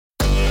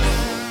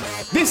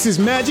This is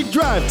Magic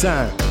Drive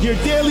Time, your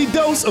daily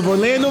dose of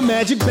Orlando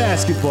Magic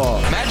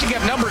basketball. Magic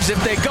have numbers if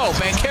they go.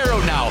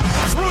 Banchero now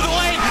through the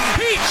lane.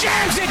 He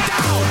jams it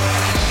down.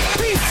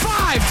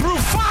 P5 through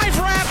 5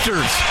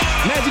 Raptors.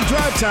 Magic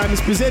Drive Time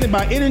is presented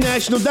by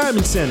International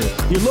Diamond Center,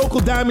 your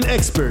local diamond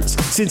experts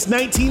since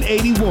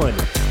 1981.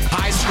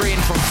 High screen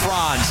from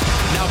Franz.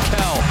 Now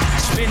Kell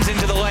spins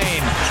into the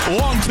lane.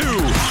 Long 2.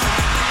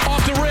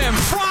 Off the rim.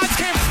 Franz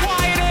can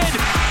fly it in.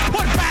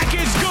 Put back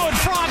is good.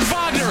 Franz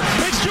Wagner.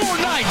 It's your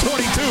night,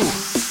 22.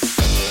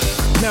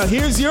 Now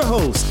here's your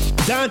host,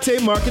 Dante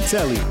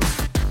Marchitelli.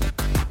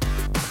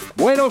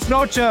 Buenos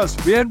noches.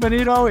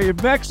 Bienvenido in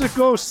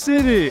Mexico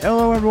City.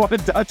 Hello, everyone.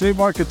 Dante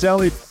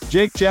Marchitelli,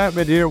 Jake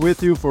Chapman here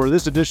with you for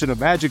this edition of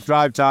Magic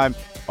Drive Time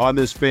on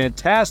this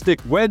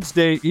fantastic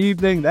Wednesday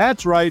evening.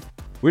 That's right.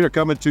 We are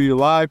coming to you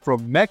live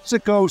from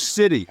Mexico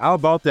City. How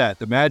about that?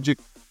 The Magic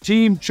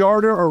team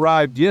charter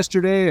arrived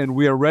yesterday, and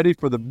we are ready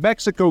for the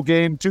Mexico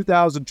game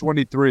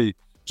 2023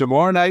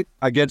 tomorrow night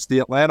against the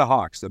Atlanta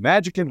Hawks. The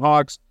Magic and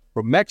Hawks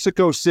from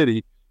Mexico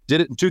City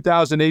did it in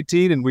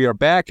 2018, and we are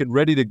back and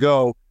ready to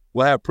go.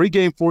 We'll have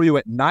pregame for you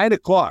at 9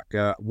 o'clock,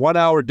 1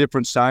 hour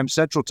difference time,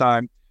 Central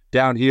Time,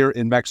 down here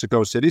in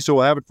Mexico City. So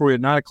we'll have it for you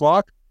at 9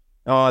 o'clock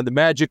on the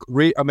Magic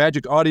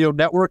Audio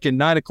Network and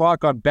 9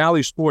 o'clock on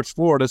Bally Sports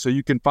Florida. So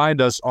you can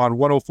find us on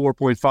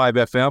 104.5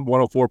 FM,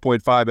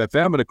 104.5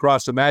 FM, and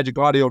across the Magic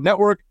Audio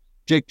Network.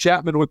 Jake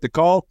Chapman with the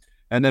call.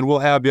 And then we'll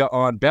have you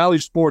on Bally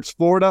Sports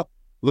Florida.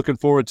 Looking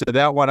forward to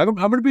that one. I'm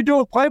going to be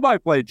doing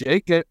play-by-play,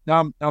 Jake.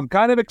 I'm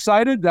kind of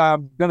excited.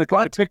 I'm going to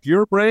try to pick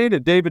your brain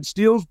and David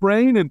Steele's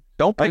brain. And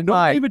don't pick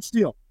mine. David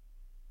Steele.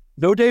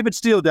 No David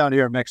Steele down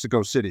here in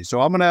Mexico City.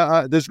 So I'm going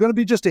to there's going to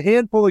be just a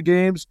handful of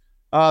games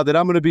that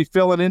I'm going to be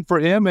filling in for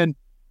him. And,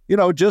 you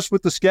know, just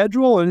with the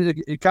schedule and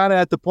it kind of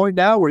at the point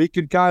now where he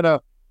can kind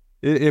of,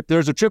 if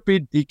there's a trip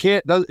he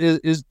can't,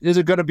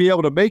 isn't going to be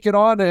able to make it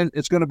on, and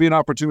it's going to be an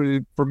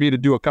opportunity for me to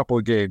do a couple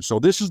of games. So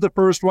this is the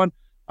first one.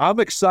 I'm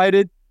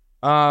excited.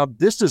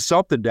 This is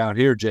something down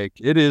here, Jake.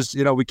 It is,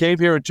 you know, we came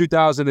here in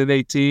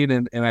 2018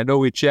 and I know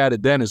we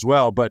chatted then as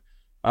well, but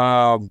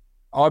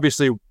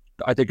obviously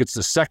I think it's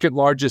the second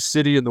largest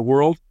city in the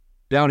world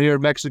down here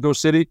in Mexico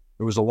City.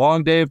 It was a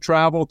long day of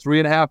travel,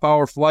 3.5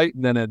 hour flight,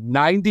 and then a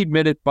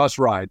 90-minute bus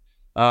ride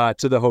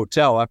to the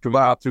hotel after we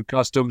got through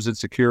customs and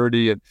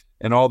security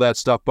and all that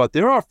stuff. But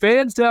there are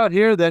fans down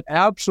here that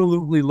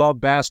absolutely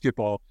love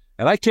basketball,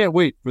 and I can't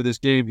wait for this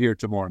game here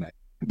tomorrow night.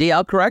 Yeah,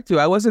 I'll correct you.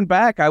 I wasn't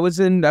back. I was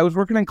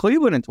working in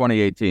Cleveland in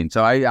 2018.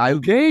 So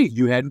okay,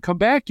 you hadn't come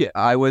back yet.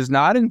 I was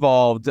not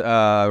involved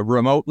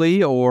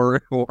remotely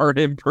or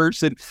in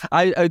person.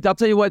 I'll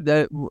tell you what.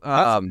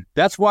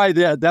 That's why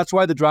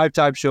the drive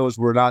time shows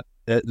were not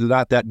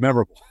that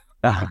memorable.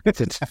 You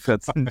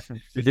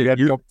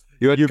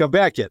hadn't come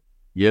back yet.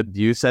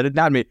 You said it,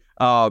 not me.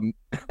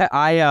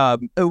 I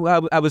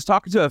was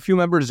talking to a few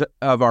members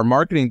of our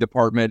marketing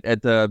department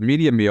at the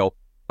media meal.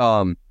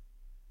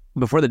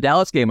 Before the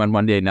Dallas game on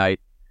Monday night.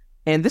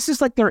 And this is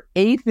like their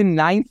 8th and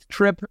 9th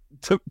trip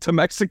to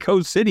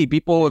Mexico City.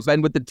 People have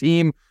been with the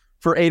team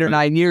for 8 or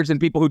 9 years, and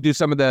people who do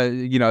some of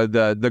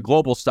the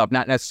global stuff,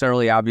 not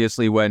necessarily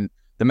obviously when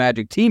the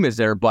Magic team is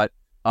there, but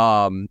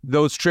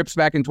those trips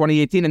back in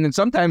 2018. And then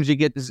sometimes you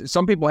get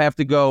some people have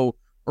to go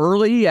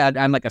early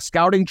on like a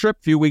scouting trip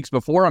a few weeks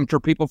before. I'm sure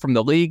people from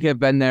the league have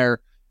been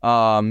there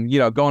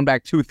going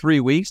back 2-3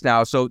 weeks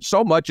now. So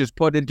much is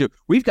put into,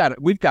 we've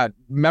got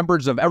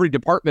members of every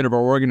department of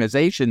our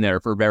organization there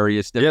for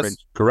various different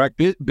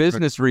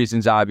business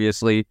reasons,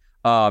 obviously.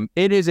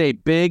 It is a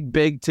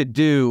big to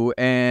do,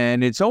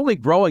 and it's only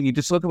growing. You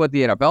just look at what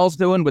the NFL's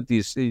doing with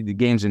the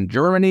games in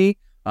Germany.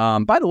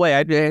 By the way,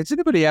 has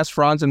anybody asked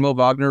Franz and Mo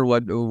Wagner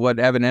what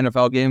having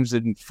NFL games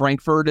in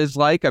Frankfurt is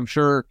like? I'm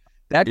sure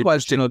that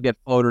question will get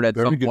floated at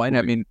some point. Point.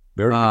 I mean,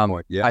 very good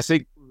point. Yes. I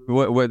think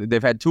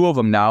they've had 2 of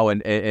them now,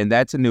 and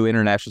that's a new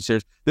international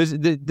series.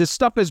 This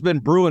stuff has been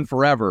brewing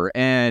forever,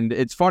 and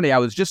it's funny. I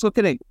was just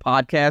looking at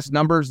podcast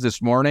numbers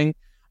this morning,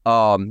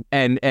 and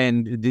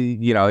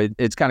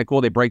it's kind of cool.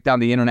 They break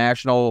down the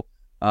international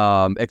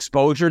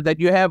exposure that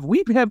you have.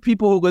 We have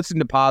people who listen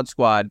to Pod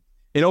Squad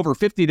in over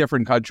 50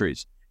 different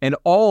countries and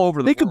all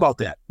over the world. Think about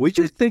that. We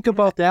just think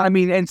about that. I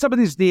mean, and some of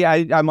these,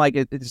 I'm like,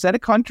 is that a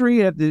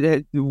country?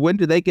 When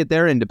do they get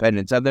their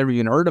independence? I've never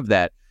even heard of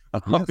that.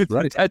 Yes,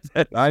 right.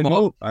 I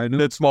know.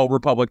 That small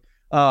republic.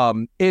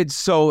 And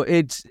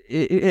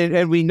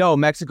we know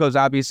Mexico's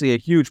obviously a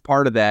huge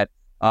part of that,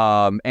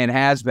 and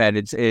has been.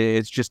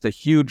 It's just a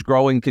huge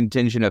growing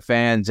contingent of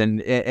fans,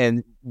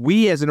 and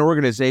we as an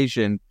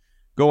organization,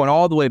 going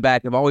all the way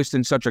back, have always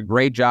done such a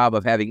great job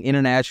of having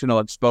international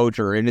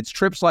exposure, and it's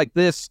trips like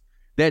this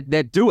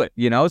that do it.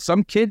 You know,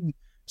 some kid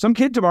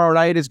tomorrow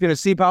night is going to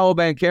see Paolo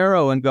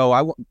Banchero and go,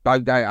 I want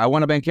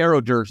a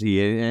Banchero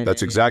jersey.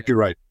 That's exactly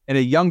right. And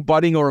a young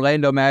budding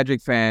Orlando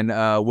Magic fan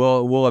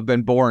will have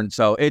been born.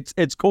 So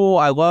it's cool.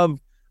 I love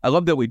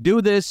that we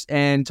do this.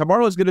 And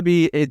tomorrow is going to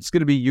be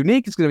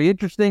unique. It's going to be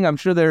interesting. I'm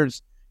sure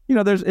there's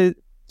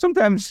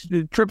sometimes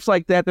trips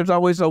like that. There's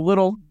always a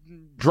little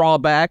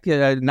drawback,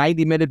 a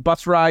 90-minute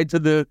bus ride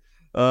to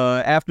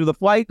after the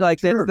flight. Like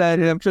Sure. that,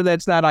 I'm sure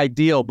that's not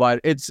ideal, but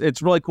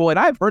it's really cool. And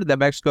I've heard that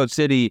Mexico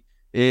City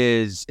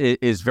is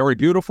very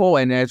beautiful,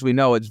 and as we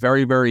know, it's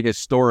very, very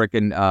historic.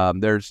 And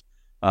there's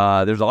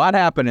a lot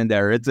happening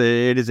there. It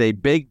is a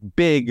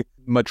big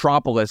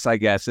metropolis, I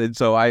guess. And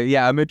so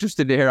I'm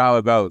interested to hear how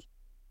it goes.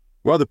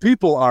 Well, the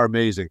people are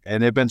amazing,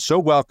 and they've been so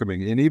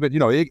welcoming. And even,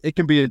 it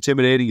can be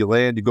intimidating. You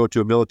land, you go to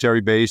a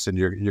military base, and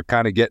you're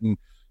kind of getting,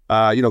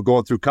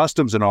 going through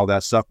customs and all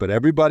that stuff. But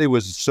everybody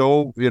was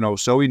so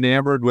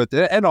enamored with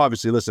it. And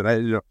obviously,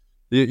 listen,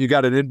 you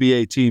got an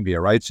NBA team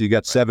here, right? So you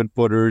got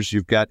 7-footers,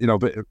 you've got,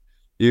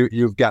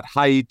 you've got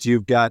height,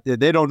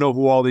 they don't know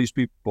who all these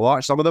people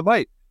are. Some of them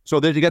might. So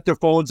then you get their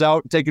phones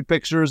out and taking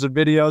pictures and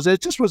videos.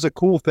 It just was a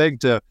cool thing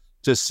to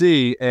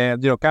see,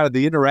 and kind of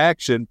the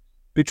interaction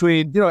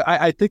between,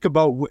 I think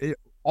about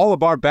all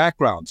of our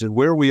backgrounds and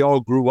where we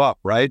all grew up,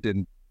 right?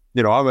 And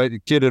I'm a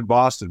kid in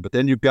Boston, but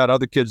then you've got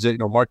other kids that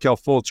Markel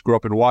Fultz grew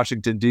up in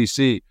Washington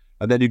D.C.,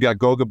 and then you got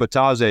Goga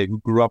Batadze, who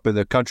grew up in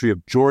the country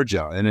of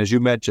Georgia, and as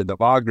you mentioned, the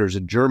Wagners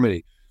in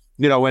Germany,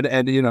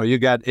 and you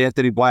got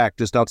Anthony Black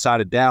just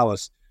outside of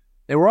Dallas,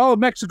 and we're all in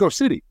Mexico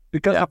City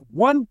because of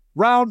one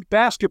round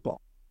basketball.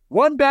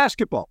 One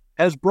basketball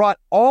has brought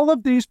all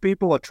of these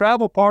people, a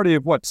travel party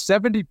of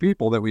 70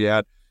 people that we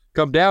had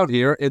come down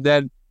here, and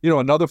then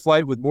another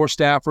flight with more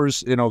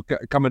staffers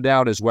coming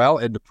down as well.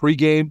 And the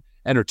pregame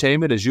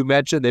entertainment, as you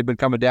mentioned, they've been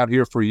coming down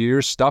here for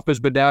years. Stuff has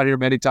been down here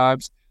many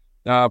times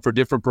for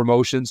different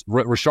promotions.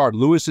 Rashard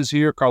Lewis is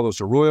here,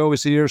 Carlos Arroyo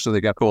is here, so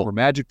they got former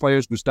Magic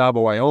players.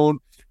 Gustavo Ion,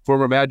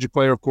 former Magic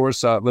player, of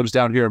course, lives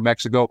down here in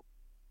Mexico.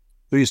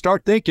 So you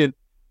start thinking,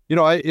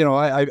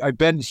 I've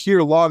been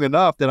here long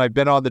enough that I've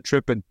been on the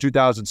trip in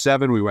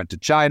 2007. We went to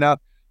China.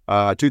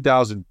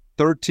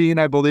 2013,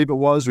 I believe it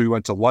was, we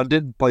went to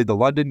London, played the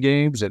London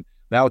games, and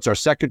now it's our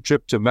second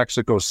trip to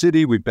Mexico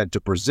City. We've been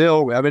to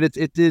Brazil. I mean,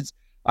 it is.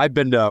 I've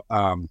been to.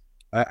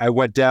 I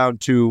went down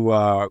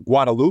to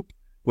Guadalupe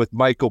with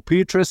Michael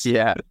Petrus.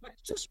 Yeah,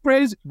 it's just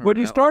crazy when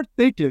you start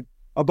thinking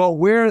about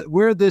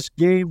where this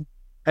game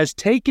has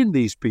taken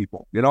these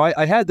people.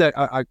 I had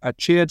a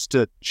chance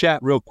to chat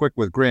real quick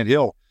with Grant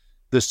Hill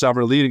this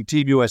summer, leading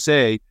Team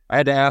USA. I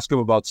had to ask him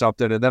about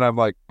something, and then I'm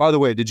like, by the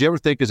way, did you ever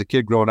think as a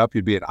kid growing up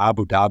you'd be in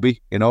Abu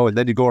Dhabi, and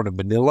then you go into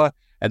Manila,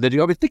 and then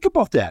think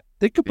about that.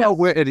 Think about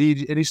where, and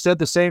he said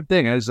the same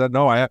thing. And I said,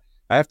 no, I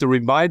have to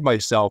remind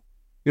myself,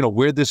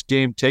 where this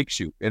game takes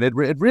you, and it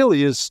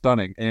really is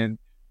stunning. And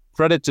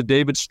credit to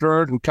David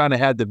Stern, who kind of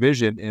had the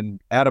vision,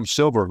 and Adam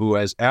Silver, who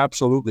has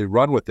absolutely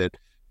run with it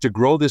to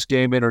grow this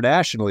game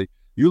internationally.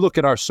 You look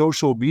at our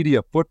social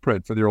media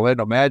footprint for the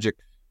Orlando Magic.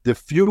 The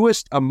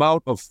fewest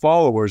amount of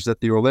followers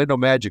that the Orlando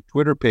Magic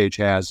Twitter page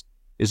has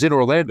is in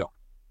Orlando,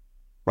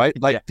 right?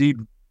 Like the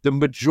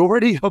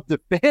majority of the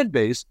fan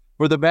base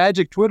for the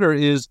Magic Twitter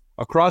is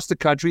across the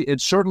country and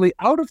certainly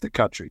out of the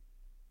country.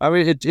 I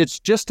mean, it's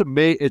just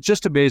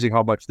amazing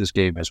how much this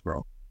game has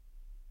grown.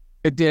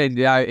 It did.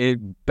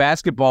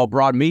 Basketball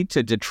brought me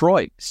to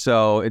Detroit,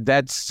 so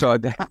that's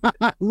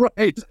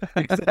right.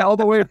 all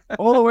the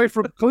way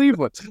from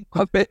Cleveland,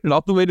 all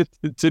the way to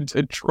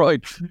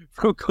Detroit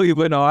from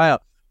Cleveland, Ohio.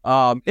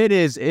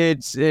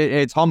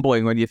 It's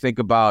humbling when you think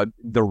about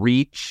the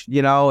reach,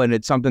 and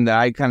it's something that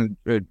I kind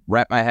of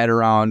wrap my head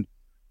around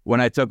when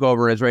I took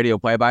over as radio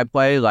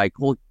play-by-play. Like,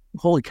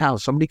 holy cow,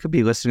 somebody could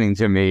be listening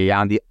to me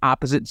on the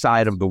opposite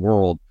side of the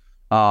world.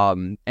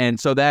 And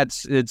so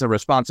it's a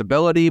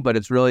responsibility, but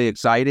it's really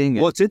exciting.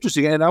 Well, it's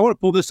interesting. And I want to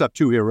pull this up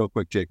too here real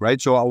quick, Jake,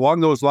 right? So along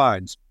those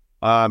lines,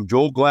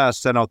 Joel Glass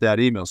sent out that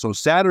email. So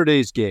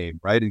Saturday's game,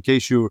 right? In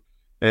case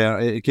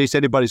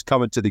anybody's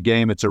coming to the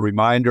game, it's a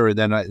reminder. And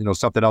then,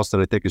 something else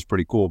that I think is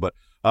pretty cool, but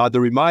the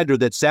reminder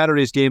that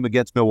Saturday's game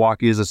against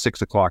Milwaukee is a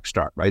 6:00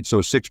 start, right?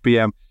 So 6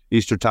 p.m.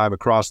 Eastern time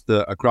across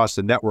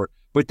the network.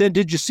 But then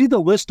did you see the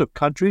list of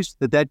countries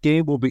that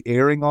game will be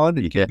airing on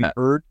and can be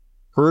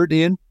heard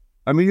in?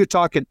 I mean, you're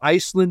talking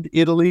Iceland,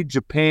 Italy,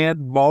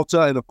 Japan,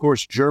 Malta, and of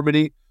course,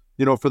 Germany,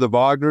 for the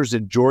Wagners,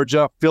 in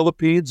Georgia,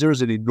 Philippines.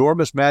 There's an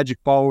enormous Magic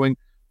following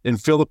in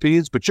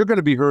Philippines, but you're going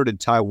to be heard in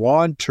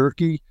Taiwan,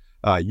 Turkey,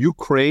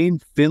 Ukraine,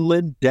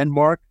 Finland,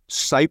 Denmark,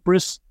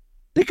 Cyprus.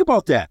 Think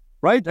about that,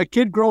 right? A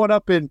kid growing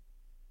up in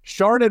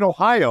Chardon,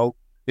 Ohio,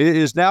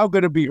 is now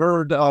going to be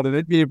heard on an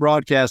NBA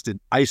broadcast in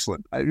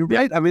Iceland,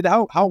 right? I mean,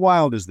 how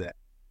wild is that?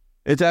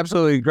 It's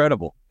absolutely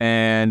incredible,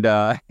 and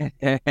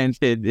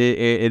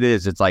it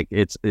is. It's like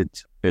it's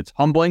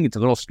humbling. It's a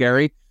little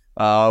scary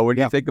when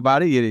you think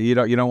about it. You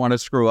don't want to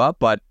screw up,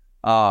 but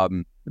I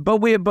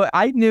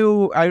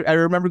knew. I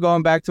remember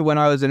going back to when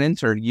I was an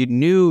intern. You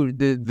knew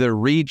the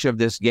reach of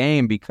this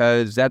game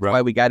because that's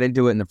why we got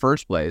into it in the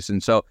first place.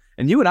 And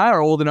you and I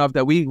are old enough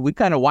that we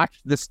kind of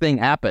watched this thing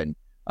happen.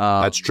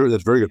 That's true.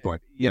 That's a very good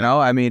point.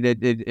 I mean,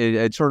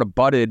 it sort of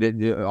budded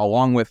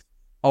along with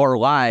our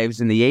lives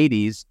in the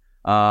 80s.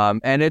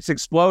 And it's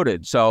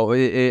exploded. So,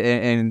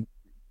 I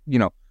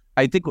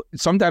think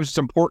sometimes it's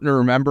important to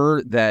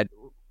remember that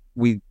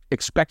we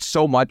expect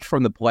so much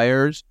from the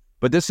players,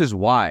 but this is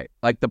why.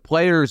 Like, the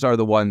players are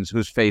the ones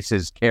whose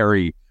faces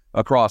carry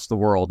across the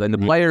world, and the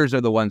players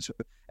are the ones.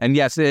 And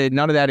yes,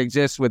 none of that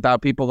exists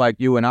without people like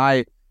you and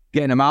I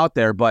getting them out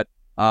there. But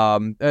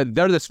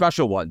they're the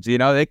special ones. You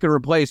know, they could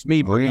replace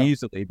me pretty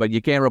easily, but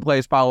you can't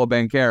replace Paolo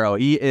Banchero.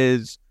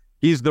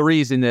 He's the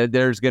reason that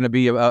there's going to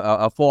be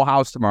a full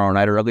house tomorrow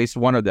night, or at least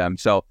one of them.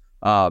 So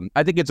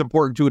I think it's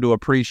important too to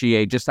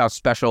appreciate just how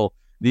special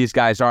these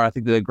guys are. I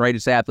think they're the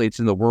greatest athletes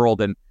in the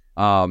world, and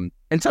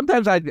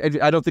sometimes I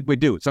don't think we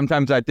do.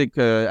 Sometimes I think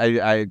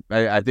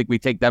I think we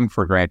take them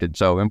for granted.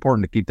 So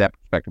important to keep that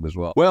perspective as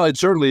well. Well, it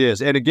certainly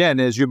is. And again,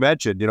 as you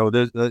mentioned,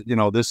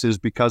 this is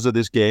because of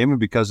this game and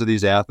because of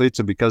these athletes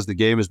and because the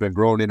game has been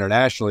grown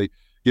internationally.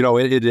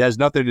 It has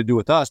nothing to do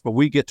with us, but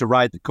we get to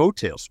ride the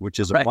coattails, which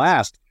is a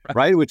blast,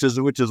 right? Which is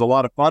a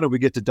lot of fun, and we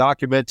get to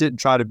document it and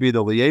try to be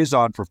the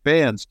liaison for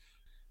fans.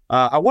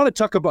 I want to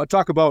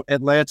talk about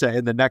Atlanta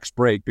in the next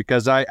break,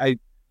 because I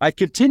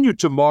continue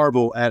to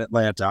marvel at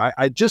Atlanta.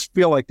 I just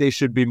feel like they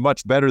should be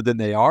much better than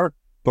they are,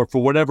 but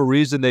for whatever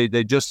reason,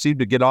 they just seem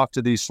to get off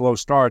to these slow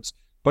starts.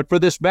 But for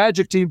this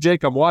Magic team,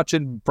 Jake, I'm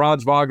watching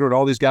Franz Wagner and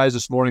all these guys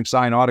this morning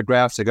sign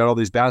autographs. They got all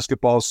these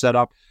basketballs set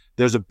up.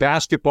 There's a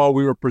basketball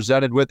we were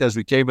presented with as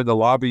we came in the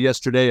lobby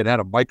yesterday. It had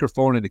a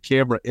microphone and a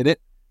camera in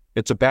it.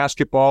 It's a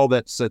basketball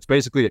that's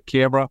basically a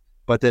camera,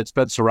 but that's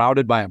been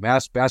surrounded by a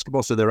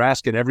basketball. So they're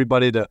asking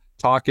everybody to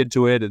talk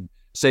into it and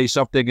say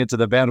something into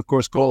the van. Of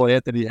course, Cole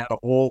Anthony had a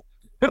whole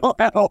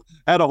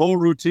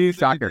routine.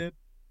 Shocker.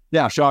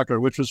 Yeah, shocker,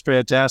 which was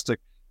fantastic.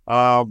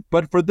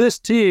 But for this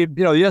team,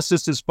 yes,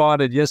 this is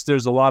fun, and yes,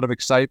 there's a lot of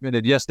excitement,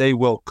 and yes, they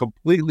will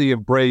completely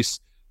embrace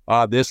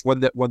this when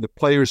the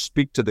players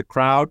speak to the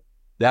crowd.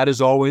 That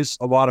is always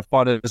a lot of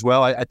fun as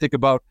well. I think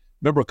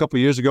remember a couple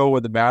of years ago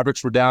when the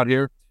Mavericks were down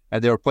here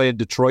and they were playing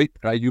Detroit.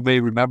 You may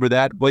remember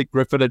that. Blake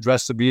Griffin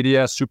addressed the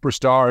media,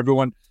 superstar.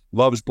 Everyone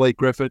loves Blake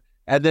Griffin.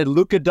 And then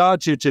Luka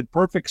Doncic in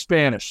perfect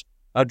Spanish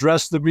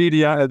addressed the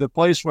media, and the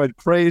place went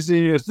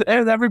crazy,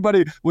 and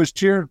everybody was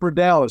cheering for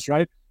Dallas,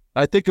 right?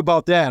 I think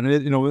about that,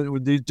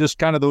 and just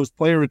kind of those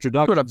player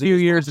introductions. What a few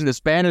years in the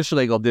Spanish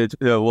league will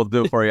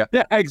do for you.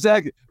 Yeah,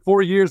 exactly.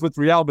 4 years with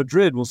Real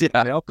Madrid will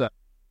help that.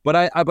 But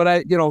I,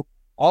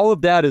 all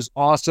of that is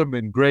awesome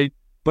and great,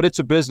 but it's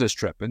a business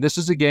trip, and this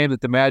is a game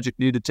that the Magic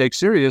need to take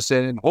serious,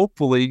 and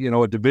hopefully,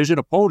 a division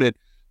opponent,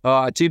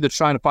 a team that's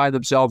trying to find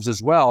themselves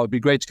as well. It'd be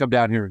great to come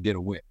down here and get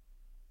a win.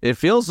 It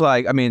feels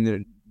like,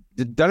 doesn't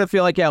it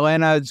feel like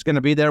Atlanta is going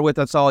to be there with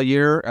us all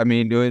year?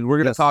 We're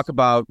going to talk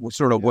about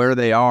sort of where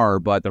they are,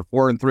 but they're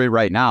 4-3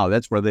 right now.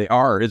 That's where they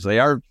are. They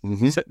are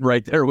sitting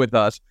right there with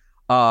us.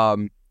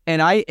 And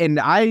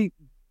I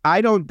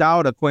don't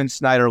doubt a Quinn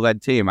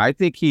Snyder-led team. I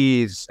think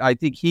he was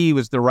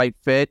the right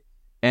fit,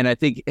 and I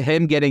think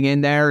him getting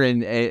in there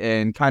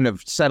and kind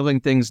of settling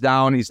things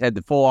down. He's had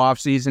the full off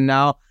season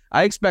now.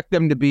 I expect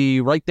them to be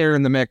right there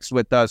in the mix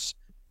with us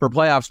for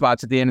playoff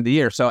spots at the end of the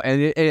year. So,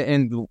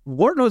 and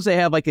Lord knows they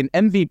have like an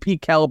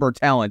MVP caliber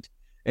talent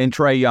in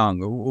Trae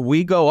Young.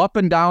 We go up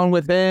and down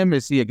with him.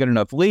 Is he a good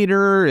enough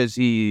leader? Is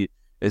he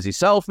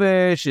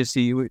selfish? Is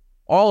he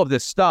all of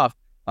this stuff?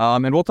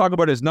 And we'll talk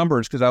about his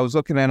numbers because I was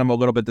looking at him a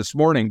little bit this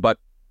morning, but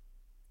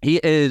he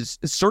is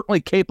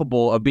certainly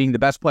capable of being the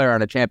best player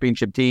on a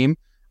championship team.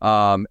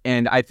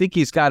 And I think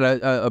he's got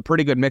a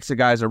pretty good mix of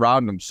guys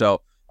around him.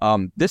 So,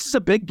 this is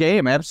a big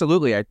game.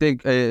 Absolutely. I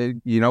think,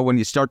 when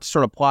you start to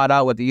sort of plot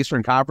out what the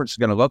Eastern Conference is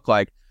going to look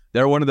like,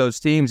 they're one of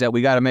those teams that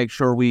we got to make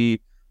sure the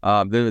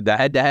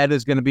head-to-head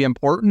is going to be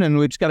important, and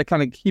we just got to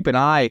kind of keep an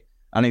eye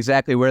on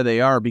exactly where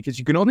they are, because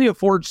you can only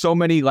afford so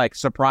many like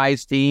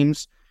surprise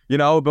teams,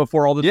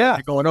 before all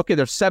the going, okay,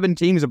 there's 7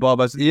 teams above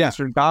us in the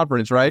Eastern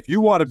Conference, right? If you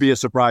want to be a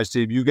surprise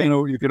team, you can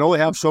only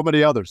have so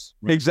many others.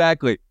 Right?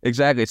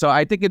 Exactly. So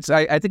I think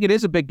it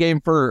is a big game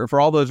for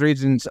all those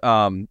reasons.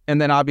 And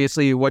then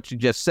obviously what you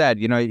just said,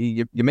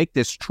 you make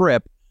this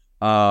trip.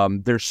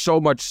 There's so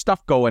much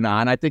stuff going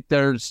on. I think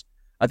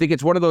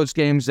it's one of those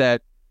games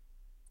that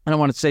I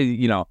don't want to say,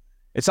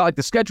 it's not like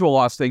the schedule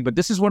loss thing, but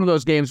this is one of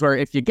those games where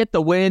if you get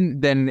the win,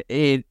 then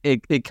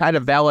it kind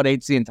of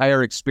validates the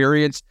entire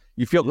experience.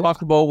 You feel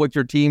comfortable with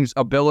your team's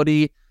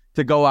ability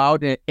to go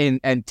out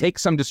and take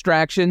some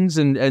distractions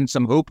and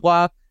some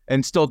hoopla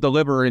and still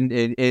deliver in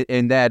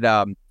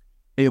that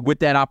with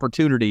that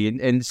opportunity.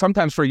 And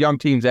sometimes for young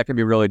teams, that can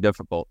be really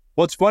difficult.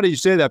 Well, it's funny you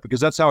say that, because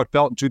that's how it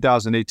felt in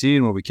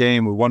 2018 when we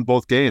won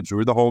both games. We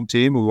were the home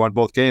team. We won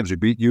both games. We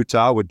beat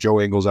Utah with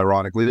Joe Ingles,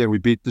 ironically, and we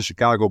beat the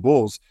Chicago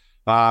Bulls.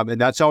 And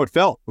that's how it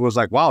felt. It was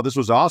like, wow, this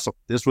was awesome.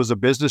 This was a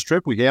business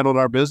trip. We handled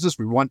our business.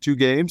 We won 2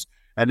 games.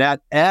 And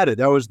that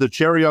was the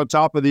cherry on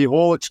top of the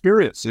whole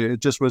experience. It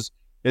just was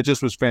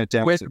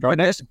fantastic.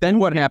 Then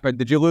what happened?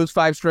 Did you lose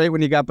 5 straight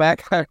when you got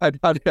back?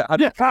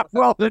 Yeah,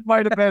 well, it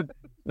might have been.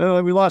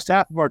 We lost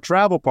half of our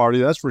travel party,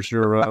 that's for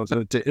sure,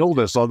 to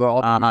illness. I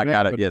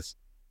got it, yes.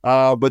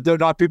 But they're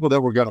not people that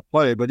were going to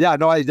play. But yeah,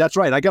 no, that's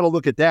right. I got to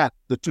look at that,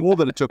 the tool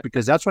that it took,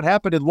 because that's what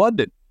happened in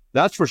London.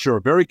 That's for sure.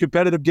 Very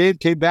competitive game,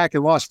 came back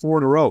and lost 4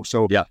 in a row.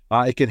 So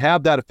it can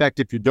have that effect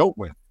if you don't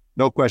win.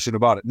 No question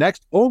about it.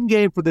 Next, home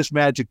game for this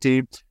Magic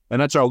team,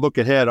 and that's our look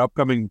ahead.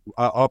 Upcoming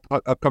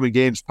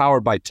games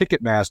powered by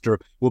Ticketmaster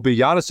will be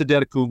Giannis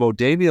Antetokounmpo,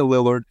 Damian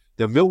Lillard,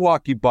 the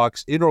Milwaukee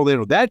Bucks in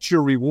Orlando. That's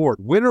your reward.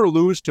 Win or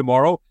lose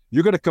tomorrow,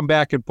 you're going to come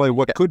back and play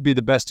what could be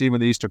the best team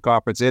in the Eastern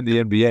Conference and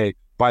the NBA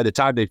by the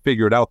time they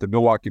figure it out, the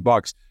Milwaukee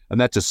Bucks.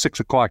 And that's a 6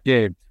 o'clock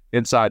game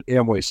inside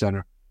Amway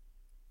Center.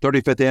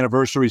 35th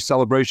anniversary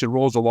celebration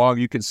rolls along.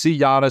 You can see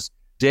Giannis,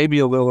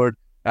 Damian Lillard.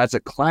 That's a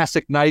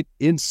classic night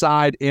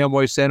inside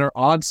Amway Center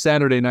on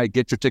Saturday night.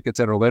 Get your tickets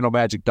at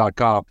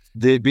OrlandoMagic.com.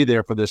 They'll be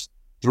there for this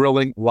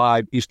thrilling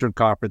live Eastern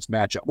Conference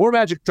matchup. More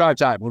Magic Drive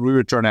Time when we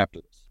return after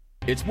this.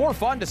 It's more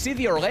fun to see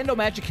the Orlando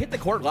Magic hit the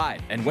court live.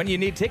 And when you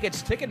need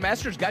tickets,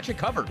 Ticketmaster's got you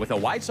covered with a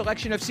wide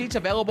selection of seats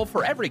available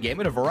for every game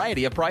at a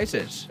variety of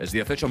prices. As the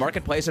official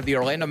marketplace of the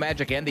Orlando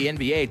Magic and the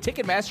NBA,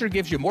 Ticketmaster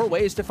gives you more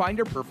ways to find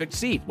your perfect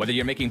seat, whether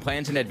you're making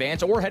plans in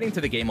advance or heading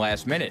to the game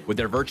last minute. With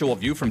their virtual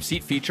view from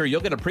seat feature,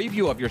 you'll get a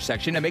preview of your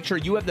section to make sure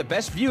you have the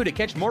best view to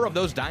catch more of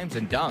those dimes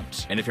and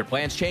dunks. And if your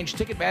plans change,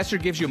 Ticketmaster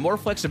gives you more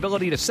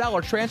flexibility to sell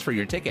or transfer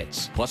your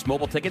tickets. Plus,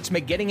 mobile tickets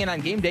make getting in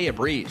on game day a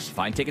breeze.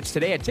 Find tickets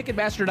today at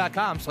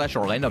Ticketmaster.com/Orlando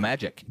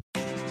Magic.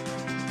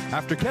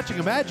 After catching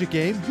a Magic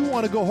game, you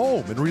want to go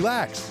home and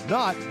relax,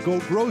 not go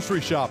grocery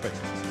shopping.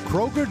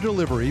 Kroger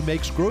Delivery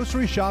makes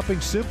grocery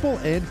shopping simple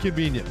and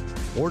convenient.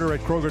 Order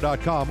at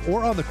Kroger.com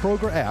or on the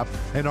Kroger app,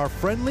 and our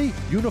friendly,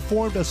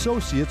 uniformed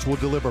associates will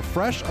deliver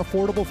fresh,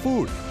 affordable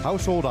food,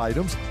 household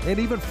items, and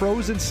even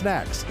frozen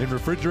snacks in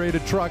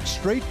refrigerated trucks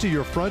straight to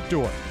your front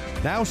door.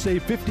 Now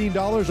save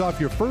 $15 off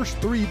your first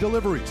 3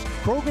 deliveries.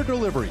 Kroger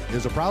Delivery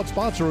is a proud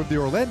sponsor of the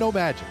Orlando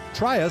Magic.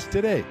 Try us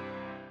today.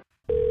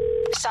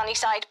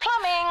 Sunnyside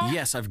Plumbing.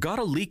 Yes, I've got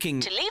a leaking...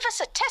 To leave us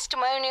a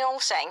testimonial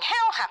saying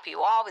how happy you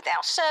are with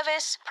our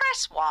service,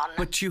 press 1.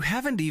 But you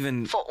haven't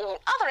even... For all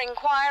other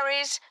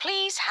inquiries,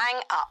 please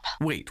hang up.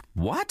 Wait,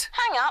 what?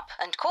 Hang up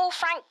and call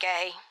Frank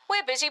Gay.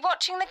 We're busy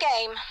watching the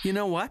game. You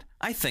know what?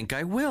 I think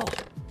I will.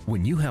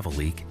 When you have a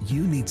leak,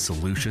 you need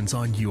solutions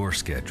on your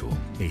schedule.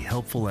 A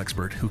helpful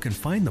expert who can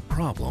find the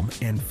problem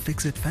and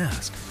fix it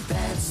fast.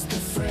 That's the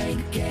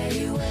Frank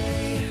Gay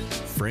way.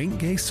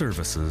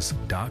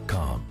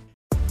 FrankGayServices.com.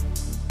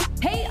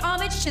 Pay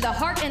homage to the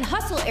heart and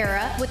hustle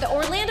era with the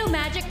Orlando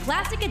Magic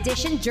Classic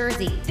Edition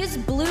jersey. This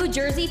blue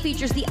jersey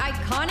features the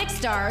iconic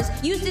stars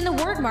used in the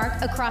word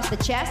mark across the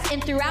chest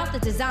and throughout the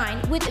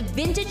design, with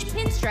vintage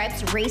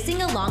pinstripes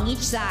racing along each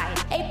side.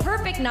 A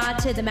perfect nod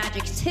to the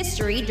Magic's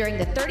history during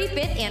the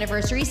 35th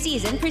anniversary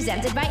season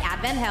presented by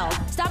Advent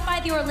Health. Stop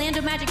by the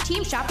Orlando Magic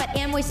Team Shop at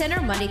Amway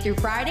Center Monday through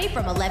Friday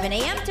from 11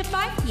 a.m. to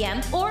 5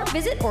 p.m. or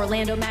visit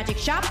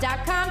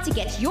OrlandoMagicShop.com to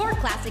get your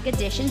Classic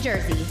Edition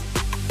jersey.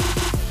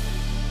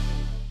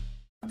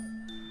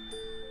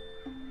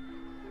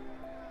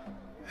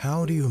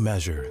 How do you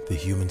measure the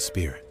human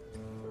spirit?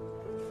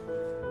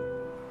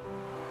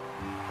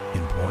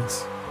 In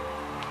points?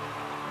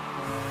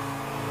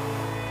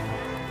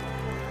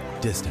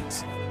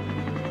 Distance?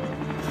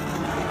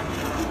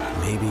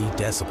 Maybe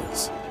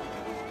decibels?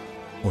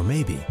 Or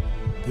maybe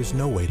there's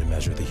no way to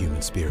measure the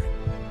human spirit,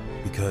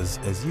 because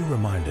as you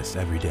remind us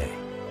every day,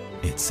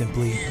 it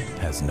simply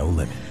has no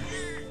limit.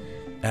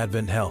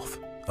 Advent Health,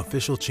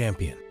 official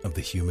champion of the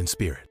human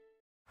spirit.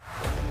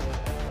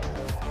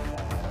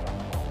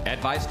 At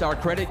VyStar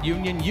Credit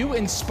Union, you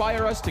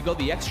inspire us to go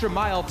the extra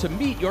mile to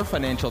meet your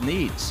financial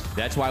needs.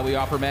 That's why we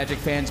offer Magic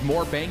fans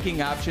more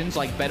banking options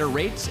like better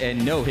rates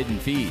and no hidden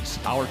fees.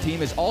 Our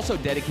team is also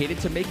dedicated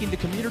to making the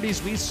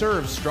communities we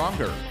serve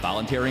stronger,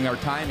 volunteering our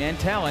time and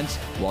talents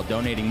while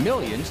donating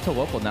millions to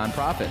local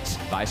nonprofits.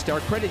 VyStar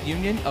Credit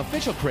Union,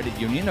 official credit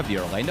union of the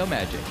Orlando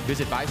Magic.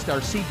 Visit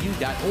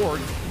VyStarCU.org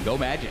and go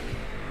Magic.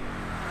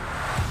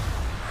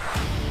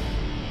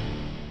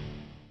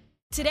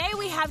 Today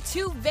we have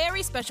 2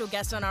 very special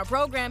guests on our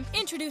program,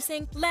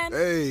 introducing Lem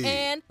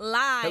and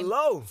Lime.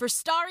 Hello. For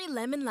Starry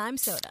Lemon Lime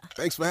Soda.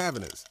 Thanks for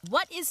having us.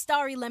 What is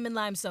Starry Lemon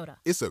Lime Soda?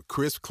 It's a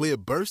crisp, clear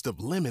burst of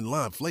lemon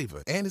lime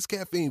flavor, and it's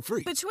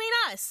caffeine-free. Between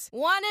us,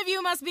 one of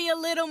you must be a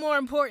little more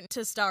important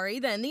to Starry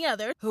than the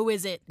other. Who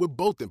is it? We're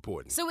both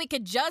important. So it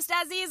could just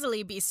as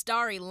easily be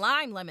Starry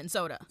Lime Lemon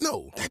Soda.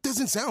 No, that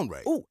doesn't sound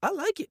right. Oh, I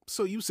like it.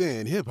 So you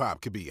saying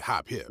hip-hop could be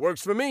hop-hip?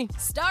 Works for me.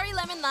 Starry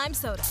Lemon Lime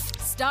Soda.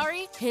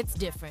 Starry hits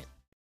different.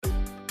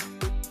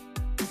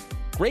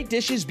 Great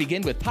dishes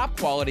begin with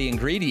top-quality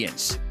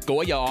ingredients.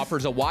 Goya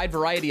offers a wide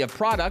variety of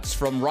products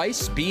from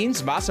rice,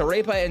 beans,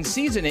 masarepa, and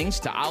seasonings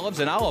to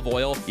olives and olive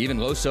oil, even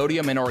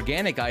low-sodium and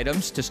organic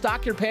items to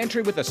stock your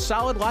pantry with a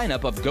solid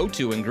lineup of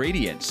go-to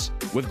ingredients.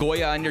 With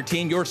Goya on your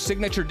team, your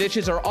signature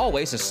dishes are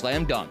always a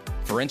slam dunk.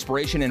 For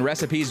inspiration and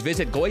recipes,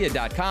 visit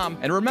Goya.com.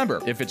 And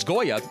remember, if it's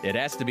Goya, it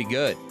has to be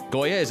good.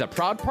 Goya is a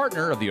proud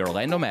partner of the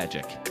Orlando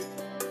Magic.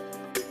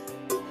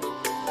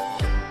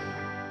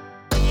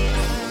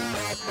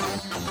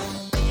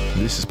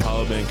 This is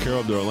Paulo Banchero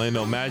of the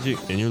Orlando Magic,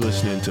 and you're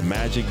listening to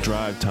Magic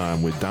Drive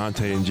Time with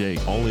Dante and Jake,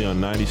 only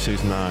on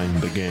 96.9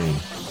 The Game.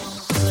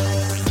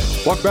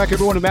 Welcome back,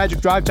 everyone, to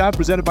Magic Drive Time,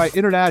 presented by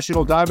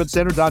International Diamond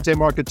Center. Dante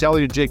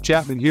Marcatelli and Jake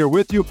Chapman here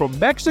with you from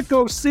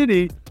Mexico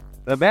City.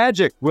 The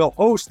Magic will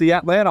host the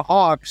Atlanta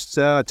Hawks,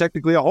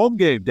 technically a home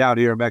game down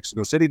here in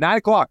Mexico City, 9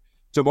 o'clock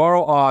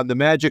tomorrow on the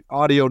Magic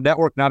Audio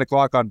Network, 9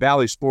 o'clock on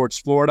Valley Sports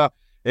Florida.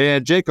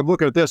 And Jake, I'm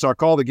looking at this. Our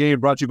call of the game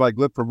brought to you by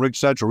Glip from Ring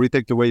Central.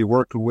 Rethink the way you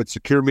work with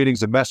secure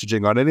meetings and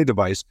messaging on any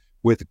device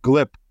with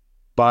Glip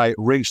by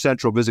Ring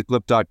Central. Visit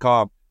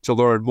glip.com to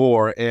learn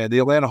more. And the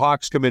Atlanta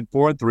Hawks come in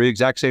 4-3,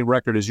 exact same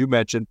record as you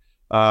mentioned,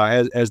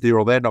 as the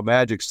Orlando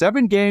Magic.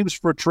 7 games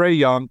for Trae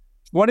Young,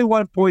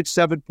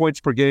 21.7 points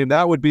per game.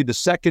 That would be the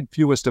second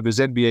fewest of his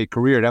NBA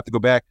career. I'd have to go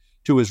back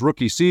to his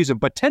rookie season,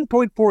 but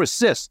 10.4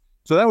 assists.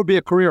 So that would be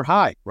a career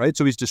high, right?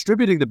 So he's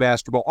distributing the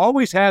basketball,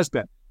 always has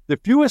been. The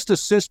fewest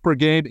assists per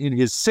game in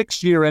his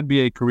 6-year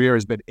NBA career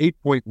has been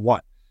 8.1.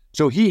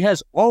 So he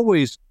has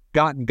always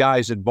gotten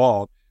guys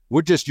involved.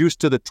 We're just used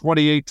to the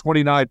 28,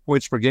 29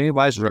 points per game.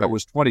 Last year it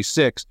was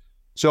 26.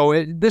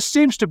 So this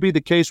seems to be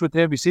the case with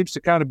him. He seems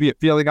to kind of be a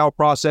feeling out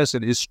process,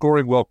 and his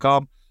scoring will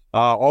come.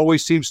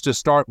 Always seems to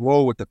start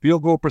low with the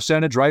field goal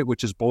percentage, right,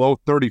 which is below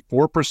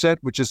 34%,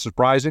 which is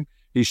surprising.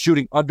 He's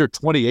shooting under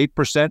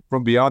 28%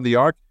 from beyond the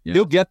arc. Yeah.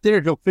 He'll get there.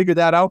 He'll figure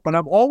that out. But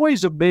I'm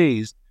always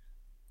amazed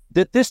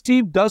that this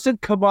team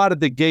doesn't come out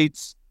of the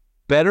gates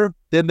better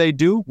than they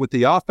do with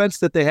the offense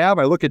that they have.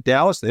 I look at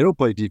Dallas. They don't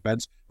play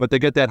defense, but they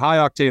get that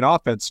high-octane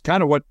offense,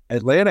 kind of what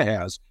Atlanta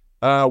has.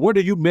 What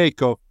do you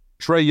make of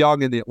Trae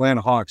Young and the Atlanta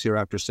Hawks here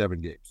after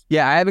 7 games?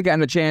 Yeah, I haven't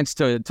gotten a chance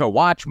to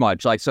watch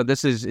much. So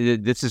this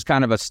is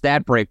kind of a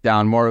stat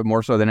breakdown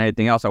more so than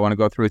anything else I want to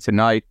go through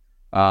tonight.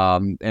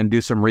 And do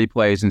some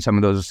replays in some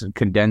of those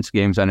condensed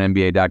games on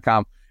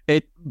NBA.com.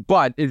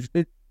 But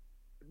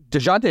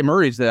DeJounte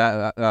Murray's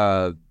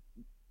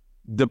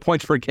the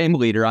points per game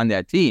leader on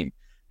that team.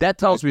 That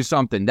tells me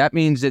something. That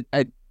means that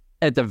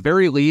at the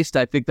very least,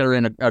 I think they're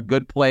in a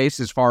good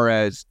place as far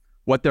as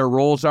what their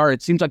roles are.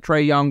 It seems like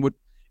Trae Young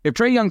if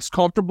Trae Young's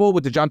comfortable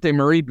with DeJounte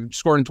Murray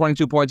scoring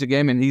 22 points a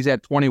game and he's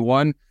at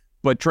 21,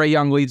 but Trae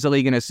Young leads the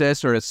league in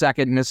assists or a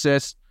second in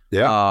assists.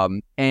 Yeah.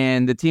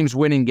 And the team's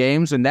winning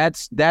games, and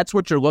that's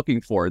what you're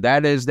looking for.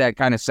 That is that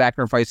kind of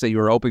sacrifice that you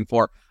were hoping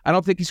for. I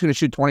don't think he's going to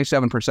shoot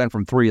 27%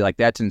 from 3.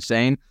 That's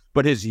insane.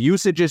 But his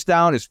usage is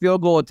down. His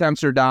field goal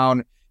attempts are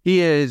down.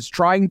 He is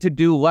trying to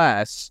do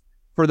less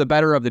for the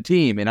better of the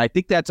team, and I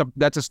think that's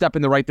a step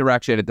in the right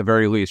direction at the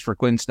very least for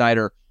Quinn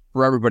Snyder,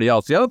 for everybody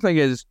else. The other thing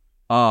is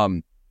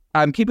I'm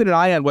keeping an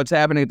eye on what's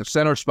happening at the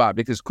center spot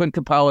because Clint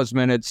Capella's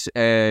minutes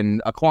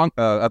and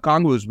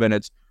Okongwu's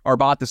minutes are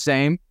about the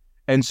same.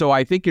 And so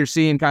I think you're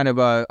seeing kind of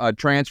a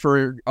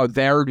transfer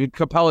there.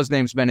 Capella's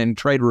name's been in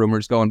trade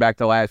rumors going back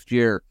to last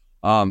year.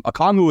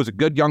 Okongwu was a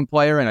good young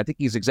player, and I think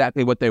he's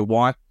exactly what they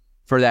want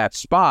for that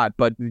spot.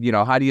 But,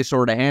 how do you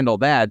sort of handle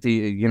that?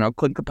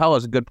 Clint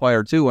Capella's a good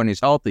player, too, when he's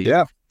healthy.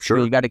 Yeah, sure.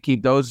 So you got to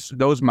keep those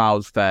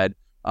mouths fed.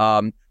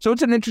 So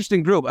it's an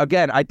interesting group.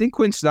 Again, I think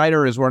Quinn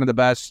Snyder is one of the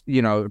best,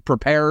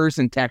 preparers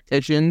and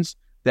tacticians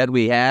that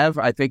we have.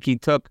 I think he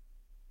took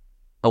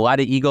a lot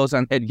of egos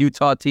on that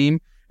Utah team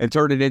and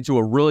turned it into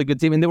a really good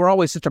team. And they were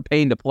always such a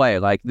pain to play,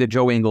 like the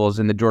Joe Ingles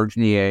and the George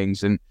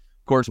Niangs and,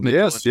 of course,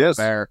 yes.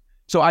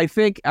 So I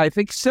think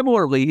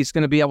similarly, he's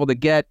going to be able to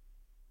get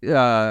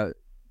the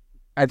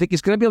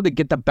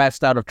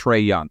best out of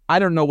Trae Young. I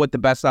don't know what the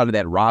best out of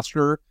that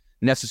roster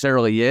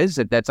necessarily is,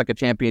 if that's like a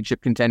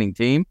championship contending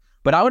team.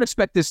 But I would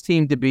expect this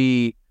team to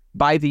be,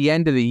 by the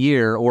end of the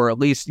year, or at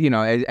least,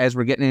 as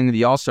we're getting into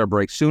the All-Star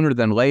break, sooner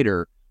than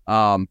later,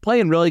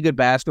 playing really good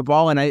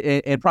basketball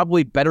and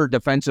probably better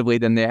defensively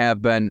than they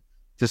have been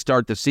to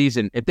start the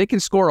season. If they can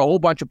score a whole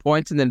bunch of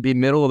points and then be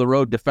middle of the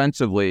road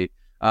defensively,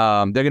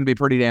 they're going to be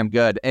pretty damn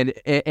good.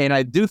 And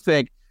I do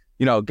think,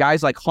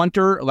 guys like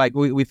Hunter, like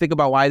we think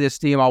about why this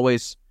team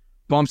always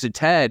bumps its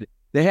head.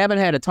 They haven't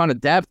had a ton of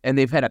depth and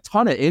they've had a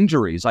ton of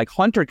injuries. Like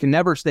Hunter can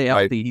never stay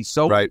healthy. Right. He's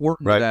so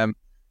important to them,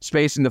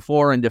 spacing the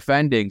floor and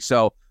defending.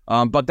 So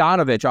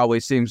Bogdanovich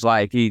always seems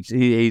like he's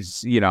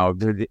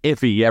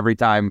iffy every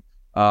time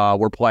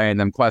we're playing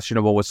them,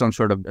 questionable with some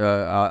sort of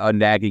a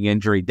nagging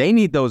injury. They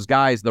need those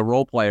guys, the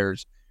role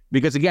players,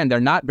 because, again, they're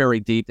not very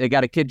deep. They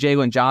got a kid,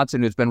 Jalen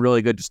Johnson, who's been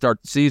really good to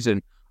start the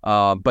season,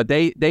 but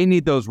they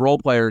need those role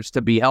players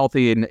to be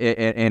healthy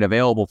and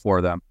available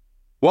for them.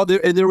 Well,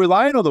 they're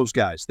relying on those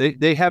guys.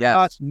 They have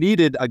not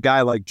needed a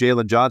guy like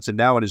Jalen Johnson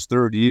now in his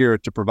 3rd year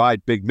to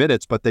provide big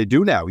minutes, but they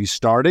do now. He's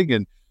starting,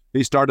 and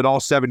he started all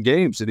 7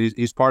 games, and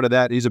he's part of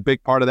that. He's a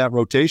big part of that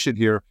rotation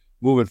here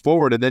moving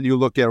forward. And then you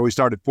look at, we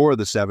started 4 of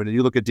the 7, and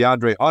you look at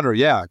DeAndre Hunter.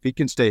 Yeah, if he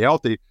can stay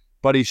healthy,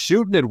 but he's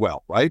shooting it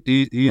well, right?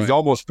 He's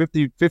almost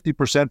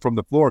 50% from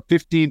the floor,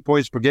 15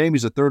 points per game.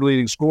 He's a 3rd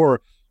leading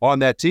scorer on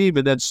that team.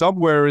 And then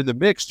somewhere in the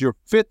mix, your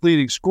 5th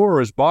leading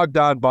scorer is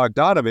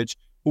Bogdanovich,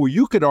 who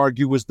you could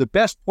argue was the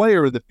best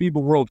player in the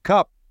FIBA World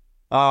Cup,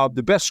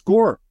 the best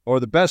scorer or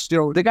the best,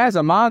 the guy's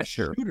a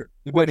monster. Shooter.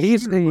 But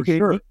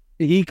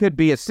he could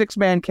be a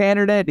 6-man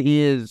candidate.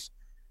 He is.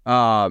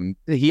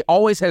 He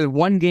always has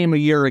 1 game a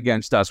year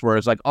against us where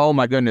it's like, oh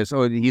my goodness,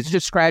 he's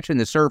just scratching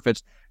the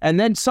surface. And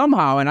then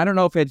somehow, and I don't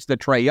know if it's the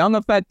Trae Young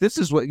effect, this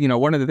is what,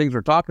 one of the things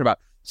we're talking about.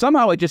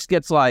 Somehow it just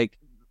gets like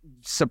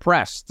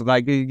suppressed.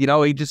 Like,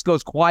 he just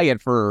goes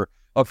quiet for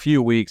a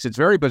few weeks. It's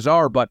very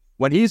bizarre, but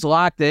when he's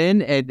locked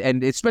in,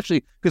 and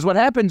especially because what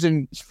happens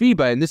in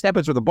FIBA, and this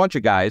happens with a bunch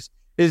of guys,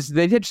 is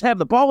they just have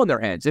the ball in their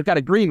hands. They've got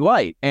a green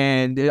light,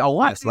 and a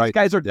lot of these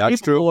guys are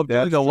capable of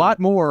doing a lot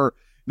more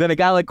than a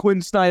guy like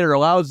Quinn Snyder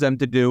allows them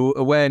to do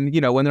when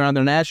they're on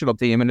their national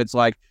team, and it's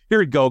like,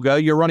 here,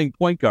 Goga, you're running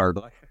point guard.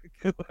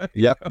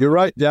 Yep, you're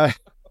right. Yeah.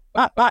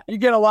 You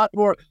get a lot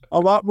more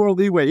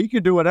leeway. He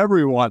can do whatever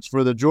he wants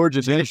for the Georgia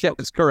nation.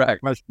 That's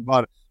correct.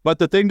 But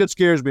the thing that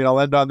scares me, and I'll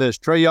end on this,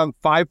 Trae Young,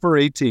 5 for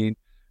 18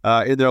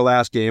 in their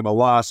last game, a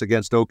loss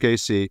against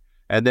OKC.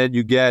 And then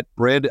you get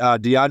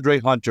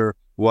DeAndre Hunter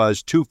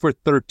was 2 for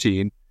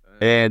 13,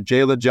 and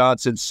Jalen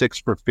Johnson 6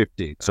 for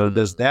 15. So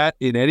does that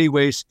in any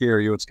way scare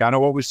you? It's kind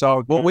of what we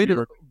saw. Well,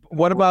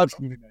 what about,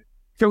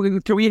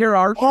 can we hear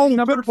ours? Oh,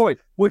 good point.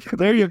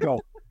 There you go.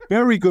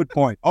 Very good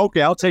point.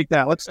 Okay, I'll take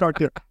that. Let's start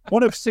there.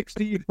 1 of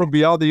 16 from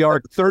beyond the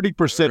arc,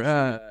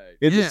 30%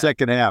 in the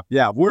second half.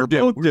 Yeah, we're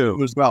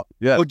due as well.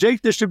 Yeah. So,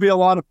 Jake, this should be a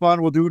lot of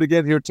fun. We'll do it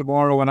again here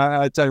tomorrow. And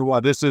I tell you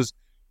what, this is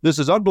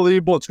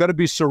unbelievable. It's going to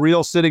be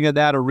surreal sitting in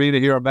that arena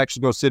here in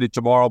Mexico City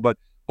tomorrow. But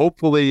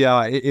hopefully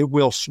it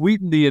will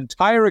sweeten the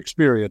entire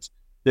experience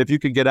if you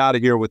can get out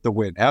of here with the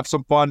win. Have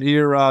some fun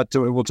here. And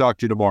we'll talk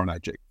to you tomorrow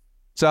night, Jake.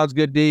 Sounds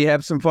good, D.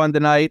 Have some fun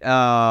tonight.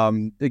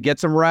 Get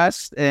some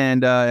rest,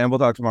 and we'll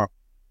talk tomorrow.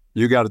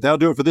 You got it. That'll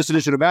do it for this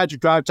edition of Magic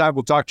Drive Time.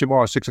 We'll talk to you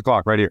tomorrow at 6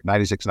 o'clock right here,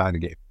 96.9 The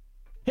Game.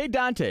 Hey,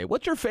 Dante,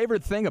 what's your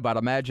favorite thing about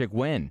a Magic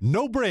win?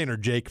 No brainer,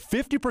 Jake.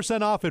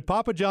 50% off at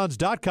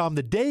papajohns.com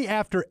the day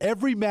after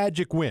every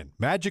Magic win.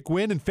 Magic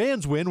win and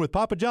fans win with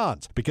Papa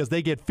John's because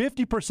they get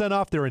 50%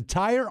 off their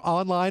entire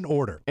online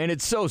order. And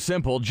it's so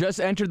simple.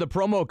 Just enter the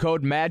promo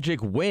code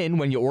MAGICWIN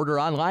when you order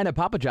online at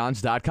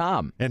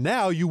papajohns.com. And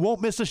now you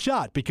won't miss a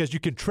shot because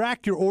you can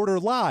track your order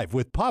live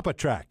with Papa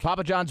Track.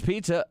 Papa John's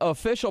Pizza,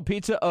 official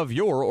pizza of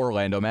your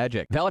Orlando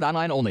Magic. Valid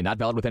online only, not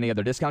valid with any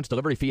other discounts.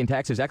 Delivery fee and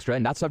taxes extra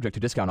and not subject to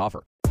discount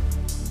offer.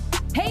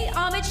 Pay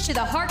homage to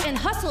the heart and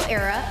hustle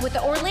era with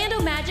the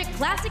Orlando Magic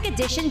Classic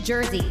Edition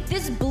jersey.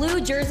 This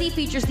blue jersey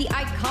features the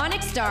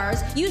iconic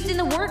stars used in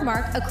the word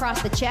mark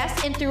across the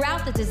chest and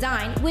throughout the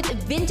design, with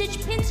vintage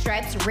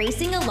pinstripes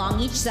racing along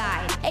each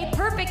side. A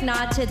perfect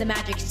nod to the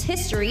Magic's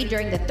history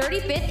during the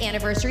 35th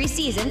anniversary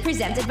season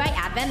presented by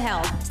Advent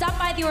Health. Stop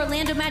by the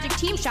Orlando Magic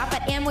Team Shop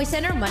at Amway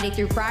Center Monday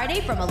through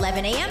Friday from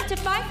 11 a.m. to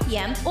 5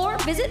 p.m. or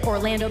visit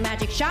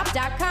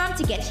OrlandoMagicShop.com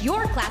to get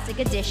your Classic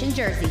Edition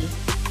jersey.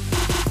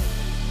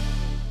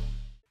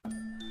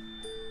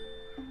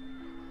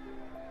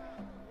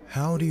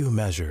 How do you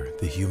measure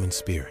the human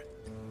spirit?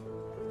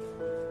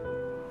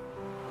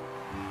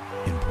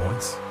 In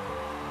points?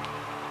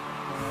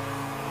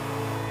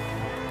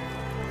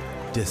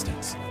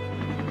 Distance?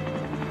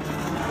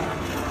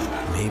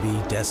 Maybe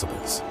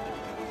decibels?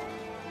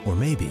 Or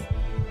maybe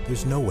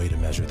there's no way to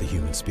measure the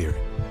human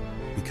spirit,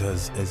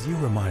 because as you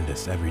remind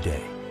us every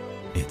day,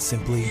 it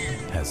simply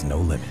has no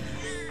limit.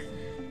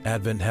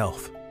 Advent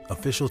Health,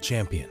 official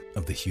champion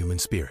of the human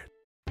spirit.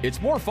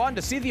 It's more fun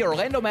to see the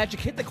Orlando Magic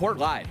hit the court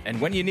live.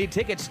 And when you need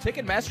tickets,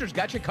 Ticketmaster's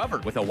got you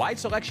covered with a wide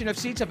selection of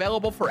seats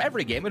available for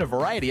every game at a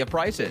variety of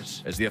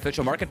prices. As the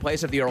official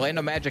marketplace of the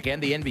Orlando Magic and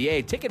the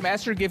NBA,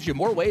 Ticketmaster gives you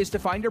more ways to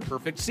find your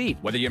perfect seat,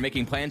 whether you're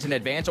making plans in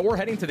advance or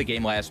heading to the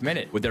game last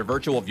minute. With their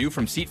virtual view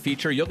from seat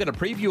feature, you'll get a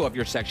preview of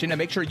your section and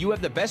make sure you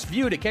have the best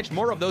view to catch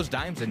more of those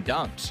dimes and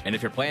dunks. And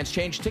if your plans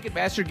change,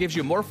 Ticketmaster gives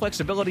you more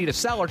flexibility to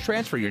sell or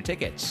transfer your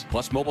tickets.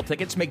 Plus, mobile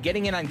tickets make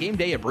getting in on game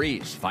day a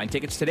breeze. Find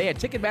tickets today at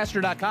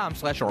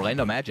Ticketmaster.com/Orlando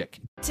Magic.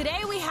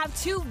 Today we have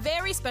two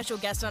very special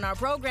guests on our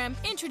program,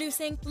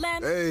 introducing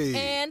Lem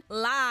and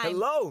Lime.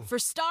 Hello. For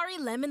Starry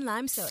Lemon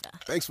Lime Soda.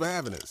 Thanks for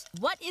having us.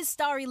 What is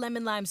Starry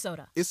Lemon Lime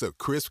Soda? It's a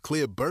crisp,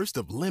 clear burst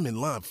of lemon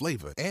lime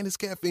flavor, and it's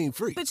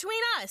caffeine-free.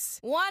 Between us,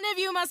 one of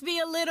you must be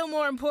a little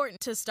more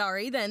important to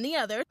Starry than the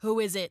other. Who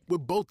is it? We're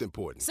both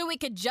important. So it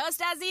could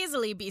just as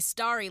easily be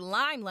Starry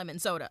Lime Lemon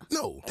Soda.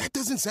 No, that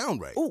doesn't sound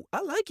right. Oh,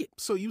 I like it.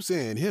 So you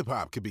saying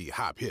hip-hop could be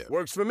hop-hip.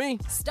 Works for me.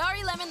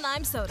 Starry Lemon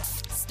Lime Soda.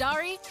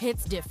 Starry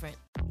hits different.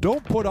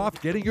 Don't put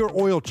off getting your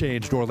oil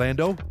changed,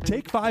 Orlando.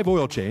 Take 5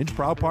 Oil Change,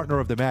 proud partner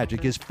of the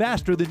Magic, is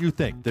faster than you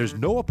think. There's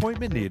no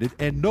appointment needed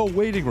and no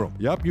waiting room.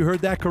 Yup, you heard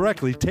that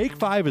correctly. Take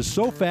 5 is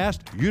so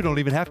fast, you don't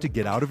even have to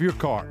get out of your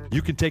car.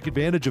 You can take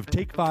advantage of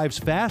Take 5's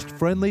fast,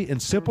 friendly, and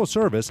simple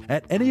service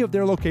at any of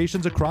their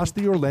locations across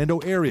the Orlando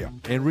area.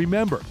 And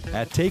remember,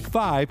 at Take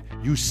 5,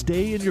 you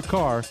stay in your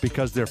car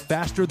because they're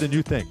faster than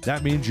you think.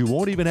 That means you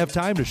won't even have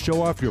time to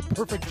show off your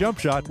perfect jump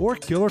shot or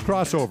killer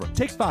crossover.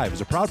 Take 5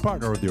 is a proud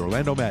partner of the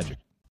Orlando Magic.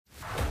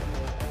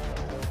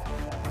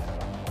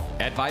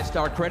 At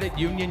VyStar Credit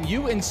Union,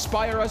 you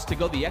inspire us to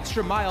go the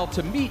extra mile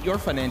to meet your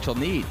financial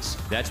needs.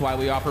 That's why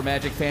we offer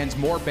Magic fans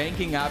more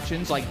banking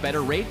options like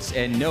better rates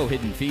and no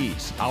hidden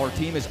fees. Our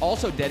team is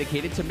also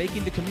dedicated to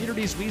making the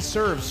communities we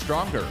serve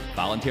stronger,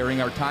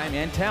 volunteering our time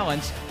and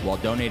talents while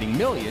donating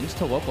millions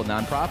to local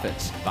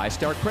nonprofits.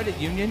 VyStar Credit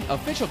Union,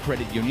 official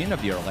credit union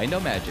of the Orlando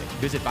Magic.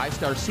 Visit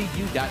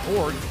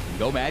VyStarCU.org and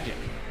go Magic.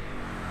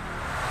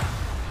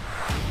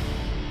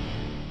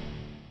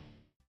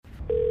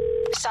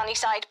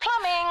 Sunnyside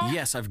Plumbing.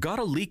 Yes, I've got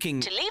a leaking...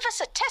 To leave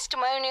us a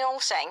testimonial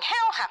saying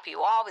how happy you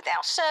are with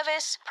our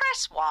service,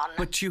 press 1.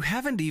 But you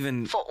haven't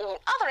even... For all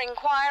other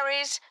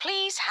inquiries,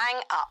 please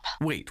hang up.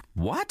 Wait,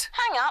 what?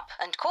 Hang up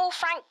and call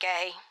Frank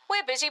Gay.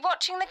 We're busy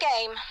watching the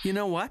game. You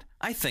know what?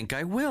 I think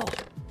I will.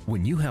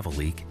 When you have a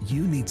leak,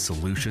 you need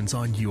solutions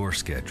on your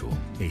schedule.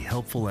 A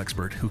helpful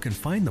expert who can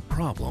find the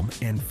problem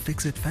and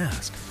fix it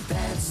fast.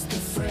 That's the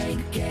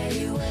Frank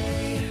Gay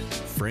way.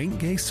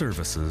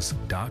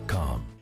 FrankGayServices.com